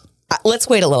is? Let's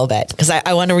wait a little bit because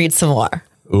I want to read some more.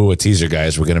 Ooh, a teaser,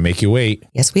 guys. We're going to make you wait.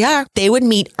 Yes, we are. They would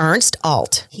meet Ernst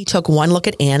Alt. He took one look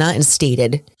at Anna and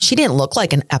stated she didn't look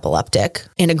like an epileptic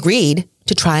and agreed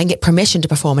to try and get permission to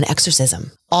perform an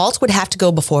exorcism. Alt would have to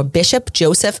go before Bishop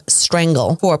Joseph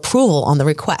Strangel for approval on the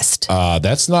request.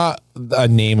 That's not a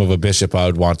name of a bishop I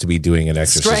would want to be doing an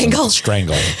exorcism.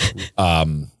 Strangle.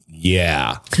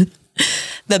 Yeah.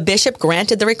 The bishop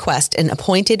granted the request and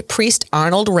appointed priest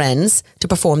Arnold Renz to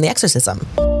perform the exorcism.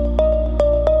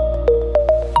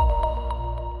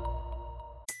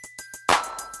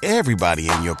 Everybody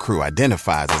in your crew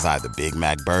identifies as either Big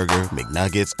Mac Burger,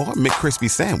 McNuggets, or McCrispy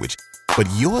Sandwich. But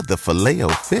you're the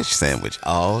Filet-O-Fish Sandwich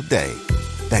all day.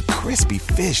 That crispy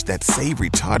fish, that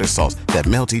savory tartar sauce, that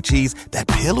melty cheese, that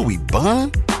pillowy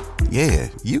bun. Yeah,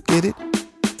 you get it.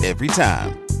 Every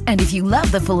time. And if you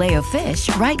love the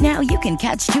Filet-O-Fish, right now you can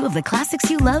catch two of the classics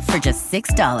you love for just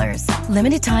 $6.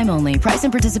 Limited time only. Price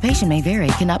and participation may vary.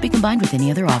 Cannot be combined with any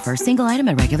other offer. Single item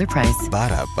at regular price.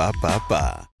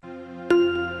 Ba-da-ba-ba-ba.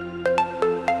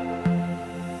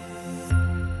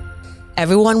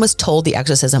 Everyone was told the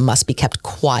exorcism must be kept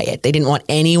quiet. They didn't want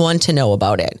anyone to know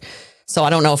about it. So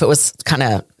I don't know if it was kind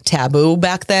of taboo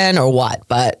back then or what,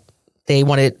 but they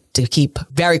wanted to keep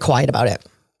very quiet about it.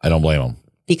 I don't blame them.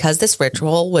 Because this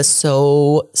ritual was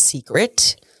so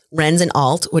secret, Renz and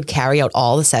Alt would carry out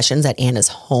all the sessions at Anna's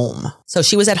home. So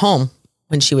she was at home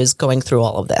when she was going through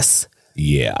all of this.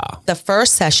 Yeah. The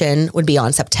first session would be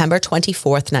on September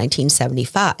 24th,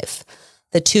 1975.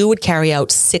 The two would carry out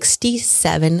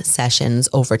 67 sessions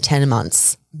over 10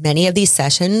 months. Many of these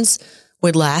sessions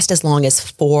would last as long as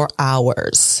 4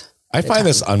 hours. I find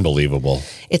this unbelievable.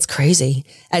 It's crazy.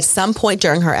 At some point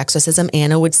during her exorcism,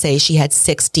 Anna would say she had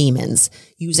 6 demons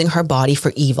using her body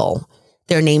for evil.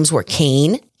 Their names were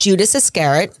Cain, Judas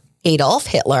Iscariot, Adolf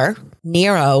Hitler,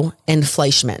 Nero, and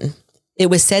Fleischmann. It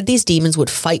was said these demons would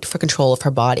fight for control of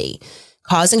her body,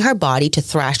 causing her body to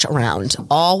thrash around,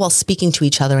 all while speaking to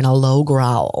each other in a low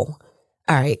growl.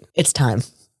 All right, it's time.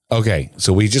 Okay,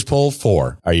 so we just pulled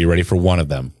 4. Are you ready for one of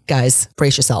them? Guys,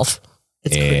 brace yourself.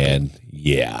 It's and creepy.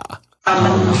 Yeah.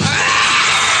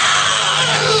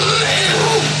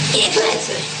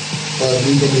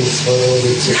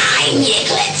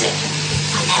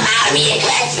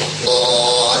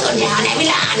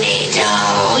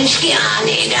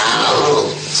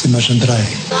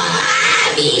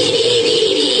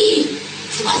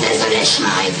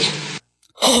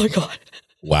 Oh my God.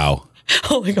 Wow.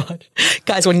 Oh my God.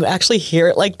 Guys, when you actually hear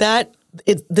it like that,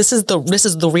 this is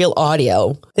the real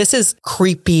audio. This is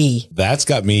creepy. That's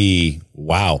got me.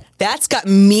 Wow. That's got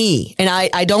me. And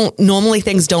I don't, normally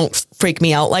things don't freak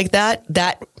me out like that.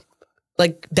 That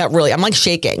really, I'm like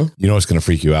shaking. You know what's going to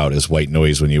freak you out is white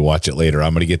noise when you watch it later.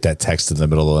 I'm going to get that text in the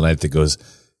middle of the night that goes,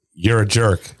 "You're a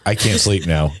jerk. I can't sleep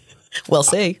now." We'll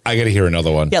see. I got to hear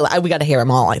another one. Yeah, we got to hear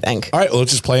them all, I think. All right, well,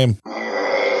 let's just play them.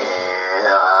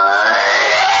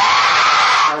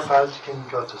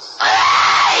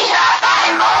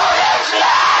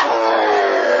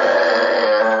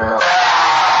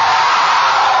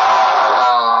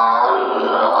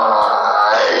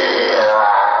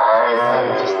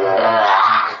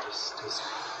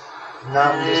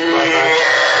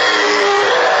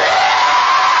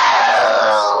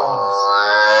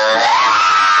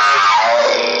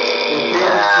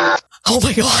 Oh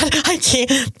my God, I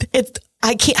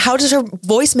can't. How does her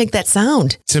voice make that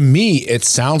sound? To me, it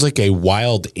sounds like a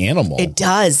wild animal. It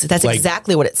does. That's like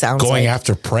exactly what it sounds going like.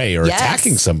 after prey or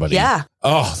attacking somebody. Yeah.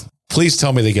 Oh, please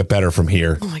tell me they get better from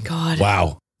here. Oh my God.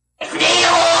 Wow.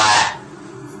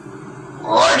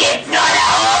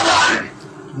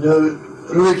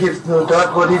 Nu gibt's nur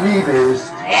dort, wo die Liebe ist.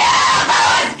 Ja,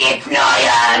 aber es gibt nur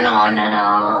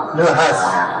Hass.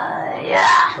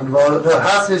 Ja. Und wo nur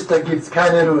Hass ist, da gibt's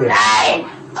keine Ruhe. Nein.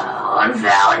 Und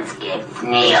für uns gibt's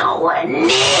nie Ruhe.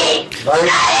 Nie.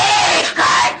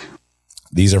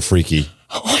 These are freaky.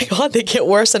 Oh my God, they get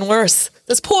worse and worse.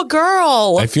 This poor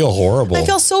girl. I feel horrible. I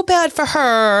feel so bad for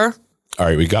her. All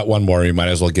right, we got one more. We might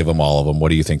as well give them all of them. What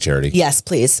do you think, Charity? Yes,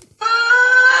 please.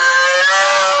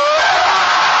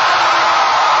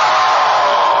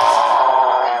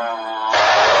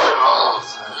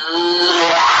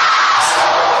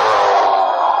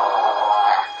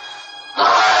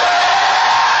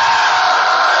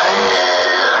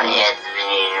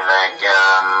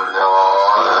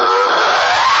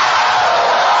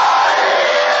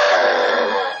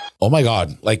 my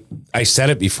God. Like I said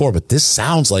it before, but this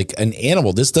sounds like an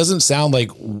animal. This doesn't sound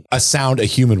like a sound a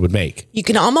human would make. You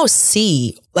can almost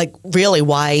see like really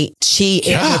why she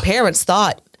and her parents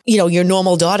thought, you know, your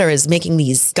normal daughter is making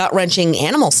these gut-wrenching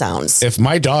animal sounds. If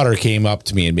my daughter came up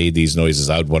to me and made these noises,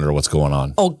 I would wonder what's going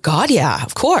on. Oh God, yeah,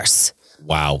 of course.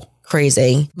 Wow.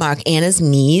 Crazy. Mark, Anna's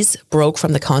knees broke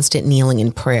from the constant kneeling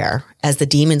in prayer as the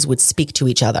demons would speak to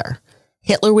each other.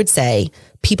 Hitler would say,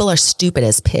 people are stupid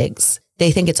as pigs.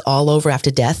 They think it's all over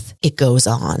after death. It goes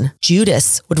on.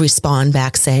 Judas would respond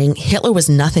back saying Hitler was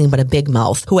nothing but a big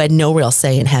mouth who had no real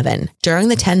say in heaven. During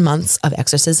the 10 months of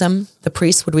exorcism, the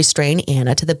priest would restrain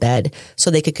Anna to the bed so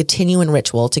they could continue in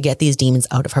ritual to get these demons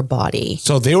out of her body.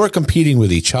 So they were competing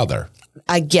with each other.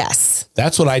 I guess.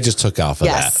 That's what I just took off of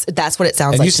that. Yes, that's what it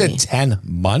sounds and like. You said me. 10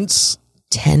 months?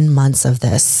 10 months of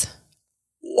this.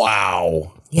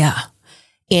 Wow. Yeah.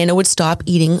 Anna would stop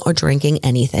eating or drinking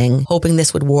anything, hoping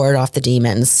this would ward off the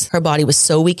demons. Her body was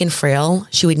so weak and frail,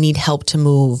 she would need help to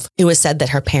move. It was said that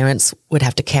her parents would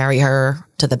have to carry her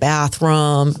to the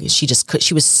bathroom. She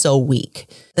was so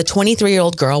weak. The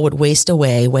 23-year-old girl would waste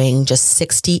away, weighing just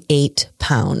 68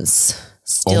 pounds.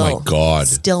 Still, oh my God.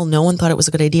 Still, no one thought it was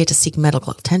a good idea to seek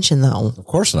medical attention, though. Of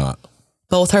course not.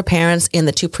 Both her parents and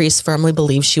the two priests firmly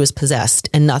believed she was possessed,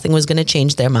 and nothing was going to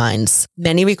change their minds.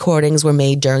 Many recordings were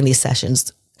made during these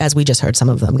sessions, as we just heard some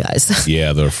of them, guys.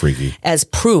 Yeah, they're freaky. As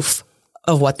proof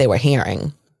of what they were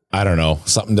hearing. I don't know.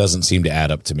 Something doesn't seem to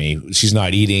add up to me. She's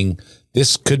not eating.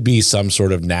 This could be some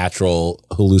sort of natural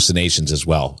hallucinations as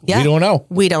well. Yeah, we don't know.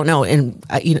 We don't know, and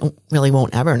really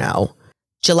won't ever know.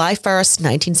 July 1st,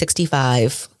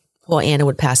 1965, poor Anna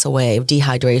would pass away of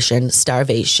dehydration,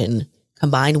 starvation,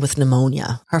 combined with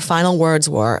pneumonia. Her final words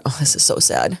were, oh, this is so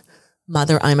sad.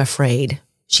 Mother, I'm afraid.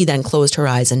 She then closed her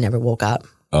eyes and never woke up.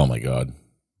 Oh my God.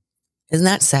 Isn't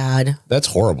that sad? That's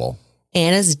horrible.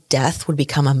 Anna's death would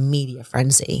become a media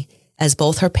frenzy, as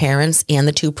both her parents and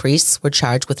the two priests were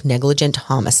charged with negligent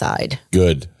homicide.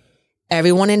 Good.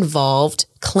 Everyone involved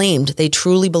claimed they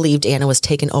truly believed Anna was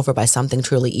taken over by something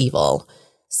truly evil.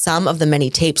 Some of the many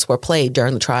tapes were played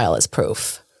during the trial as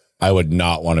proof. I would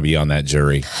not want to be on that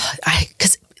jury.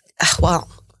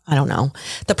 I don't know.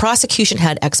 The prosecution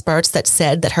had experts that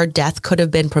said that her death could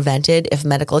have been prevented if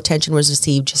medical attention was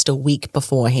received just a week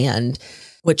beforehand,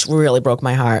 which really broke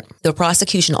my heart. The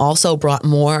prosecution also brought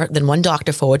more than one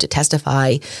doctor forward to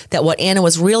testify that what Anna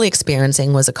was really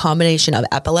experiencing was a combination of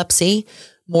epilepsy,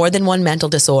 more than one mental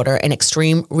disorder, and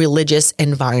extreme religious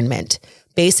environment,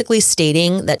 basically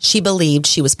stating that she believed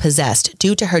she was possessed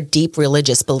due to her deep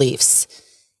religious beliefs.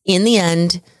 In the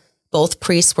end, both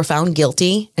priests were found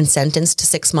guilty and sentenced to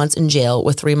 6 months in jail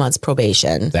with 3 months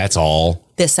probation. That's all.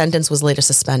 This sentence was later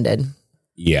suspended.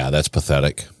 Yeah, that's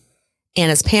pathetic.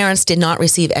 Anna's parents did not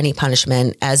receive any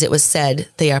punishment, as it was said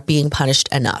they are being punished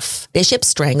enough. Bishop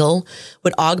Strangle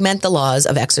would augment the laws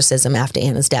of exorcism after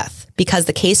Anna's death because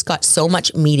the case got so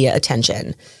much media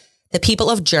attention. The people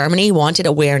of Germany wanted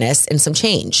awareness and some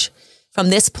change. From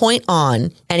this point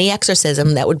on, any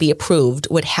exorcism that would be approved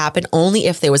would happen only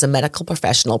if there was a medical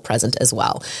professional present as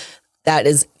well. That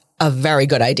is a very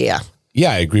good idea.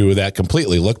 Yeah, I agree with that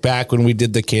completely. Look back when we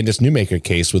did the Candace Newmaker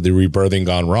case with the rebirthing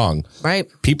gone wrong. Right.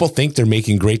 People think they're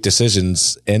making great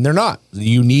decisions, and they're not.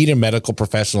 You need a medical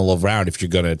professional around if you're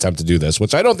going to attempt to do this,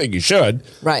 which I don't think you should.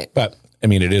 Right. But, I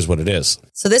mean, it is what it is.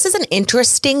 So this is an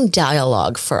interesting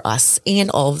dialogue for us and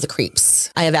all of the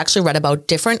creeps. I have actually read about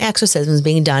different exorcisms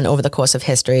being done over the course of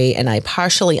history, and I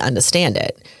partially understand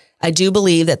it. I do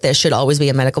believe that there should always be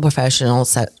a medical professional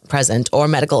present, or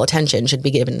medical attention should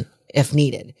be given if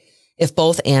needed. If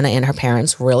both Anna and her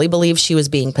parents really believed she was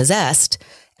being possessed,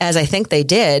 as I think they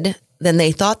did, then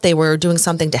they thought they were doing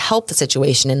something to help the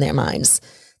situation in their minds.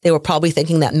 They were probably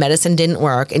thinking that medicine didn't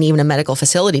work and even a medical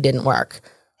facility didn't work.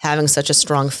 Having such a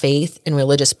strong faith and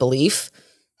religious belief,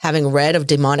 having read of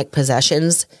demonic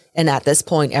possessions, and at this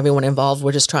point, everyone involved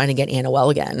were just trying to get Anna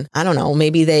well again. I don't know,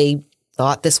 maybe they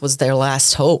thought this was their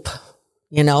last hope,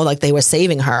 like they were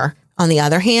saving her. On the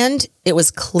other hand, it was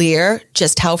clear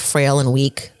just how frail and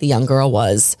weak the young girl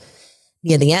was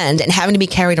near the end, and having to be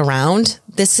carried around.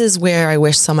 This is where I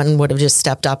wish someone would have just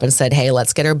stepped up and said, hey,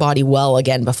 let's get her body well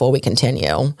again before we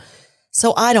continue.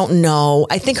 So I don't know.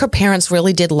 I think her parents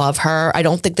really did love her. I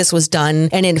don't think this was done.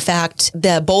 And in fact,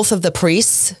 both of the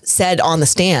priests said on the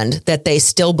stand that they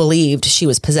still believed she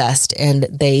was possessed and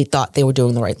they thought they were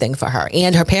doing the right thing for her.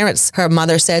 And her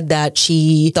mother said that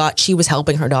she thought she was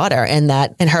helping her daughter, and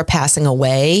her passing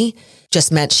away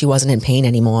just meant she wasn't in pain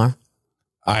anymore.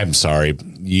 I'm sorry.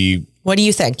 What do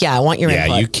you think? Yeah, I want your input.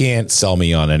 Yeah, you can't sell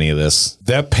me on any of this.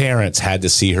 The parents had to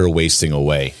see her wasting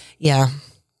away. Yeah.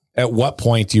 At what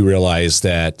point do you realize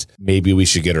that maybe we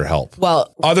should get her help?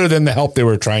 Well, other than the help they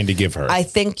were trying to give her. I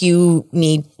think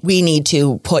we need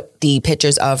to put the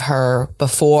pictures of her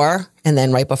before and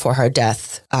then right before her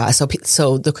death,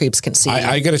 so the creeps can see.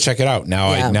 I got to check it out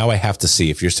now. Yeah. I have to see.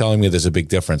 If you're telling me there's a big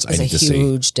difference, I need to see. There's a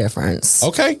huge difference.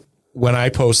 Okay. When I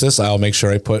post this, I'll make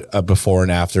sure I put a before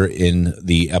and after in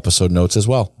the episode notes as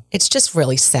well. It's just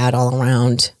really sad all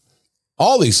around.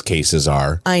 All these cases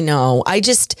are. I know.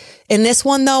 In this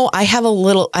one though, I have a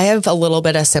little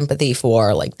bit of sympathy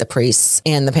for like the priests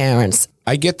and the parents.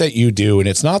 I get that you do. And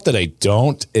it's not that I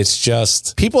don't. It's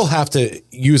just people have to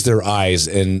use their eyes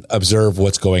and observe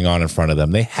what's going on in front of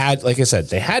them. They had, like I said,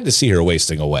 they had to see her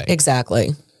wasting away.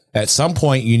 Exactly. At some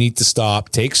point, you need to stop,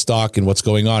 take stock in what's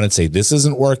going on and say, this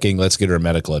isn't working. Let's get her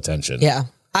medical attention. Yeah.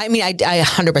 I mean, I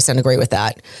 100% agree with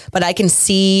that. But I can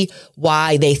see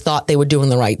why they thought they were doing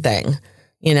the right thing,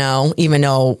 even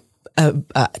though,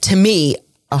 to me,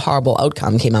 a horrible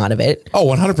outcome came out of it. Oh,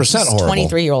 100% horrible.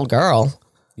 23-year-old girl.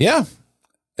 Yeah.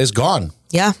 Is gone.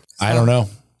 Yeah. I don't know.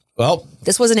 Well,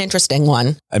 this was an interesting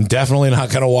one. I'm definitely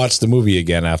not going to watch the movie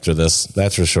again after this.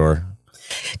 That's for sure.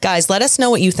 Guys, let us know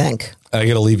what you think. I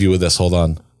got to leave you with this. Hold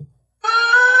on.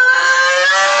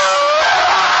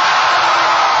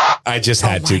 I just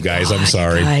had to, guys. God, I'm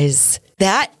sorry. Guys,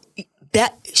 that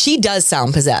she does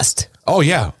sound possessed. Oh,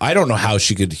 yeah. I don't know how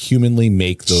she could humanly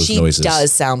make those noises. She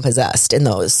does sound possessed in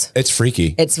those. It's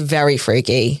freaky. It's very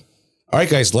freaky. All right,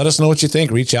 guys, let us know what you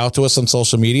think. Reach out to us on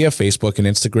social media, Facebook and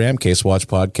Instagram, Case Watch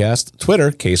Podcast,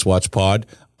 Twitter, Case Watch Pod.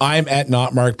 I'm at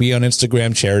Not Mark B on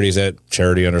Instagram. Charity's at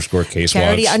charity_Case Watch.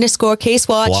 Charity_Case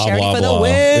Watch. Blah, Charity blah, for blah. the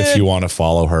win. If you want to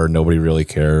follow her, nobody really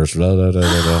cares. Blah, blah, blah,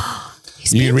 blah, blah.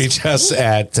 You can reach us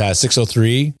at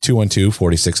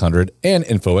 603-212-4600 and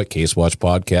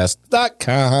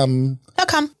info@casewatchpodcast.com.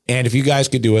 And if you guys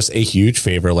could do us a huge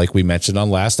favor, like we mentioned on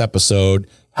last episode,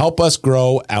 help us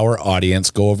grow our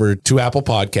audience. Go over to Apple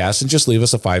Podcasts and just leave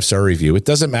us a 5-star review. It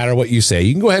doesn't matter what you say.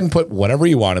 You can go ahead and put whatever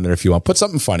you want in there if you want. Put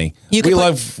something funny. We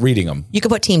love reading them. You can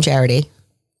put Team Charity.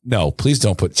 No, please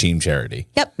don't put Team Charity.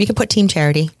 Yep, you can put Team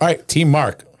Charity. All right, Team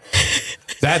Mark.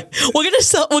 We're gonna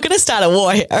start a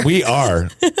war here. We are.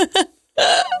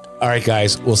 All right,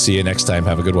 guys. We'll see you next time.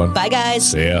 Have a good one. Bye, guys.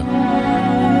 See ya.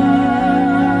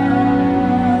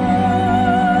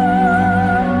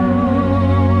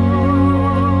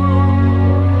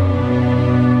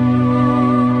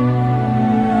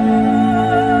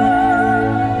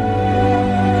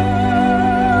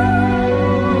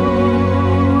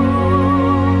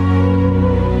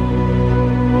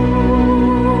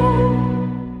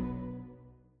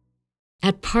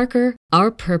 At Parker,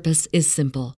 our purpose is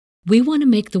simple. We want to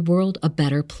make the world a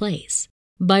better place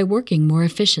by working more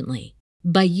efficiently,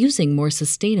 by using more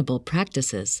sustainable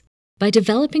practices, by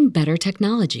developing better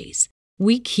technologies.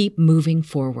 We keep moving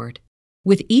forward.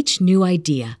 With each new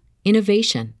idea,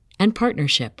 innovation, and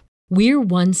partnership, we're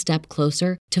one step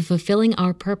closer to fulfilling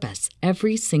our purpose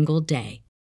every single day.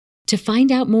 To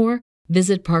find out more,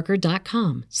 visit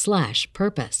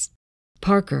parker.com/purpose.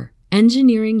 Parker,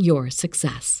 engineering your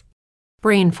success.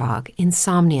 Brain fog,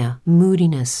 insomnia,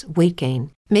 moodiness, weight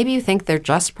gain. Maybe you think they're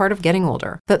just part of getting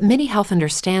older, but MIDI Health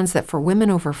understands that for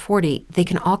women over 40, they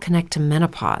can all connect to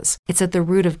menopause. It's at the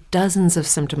root of dozens of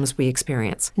symptoms we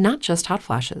experience, not just hot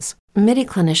flashes. MIDI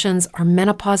clinicians are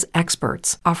menopause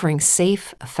experts, offering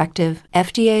safe, effective,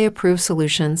 FDA-approved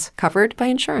solutions covered by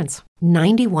insurance.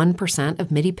 91%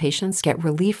 of MIDI patients get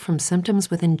relief from symptoms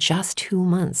within just 2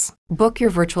 months. Book your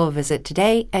virtual visit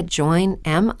today at joinmidi.com.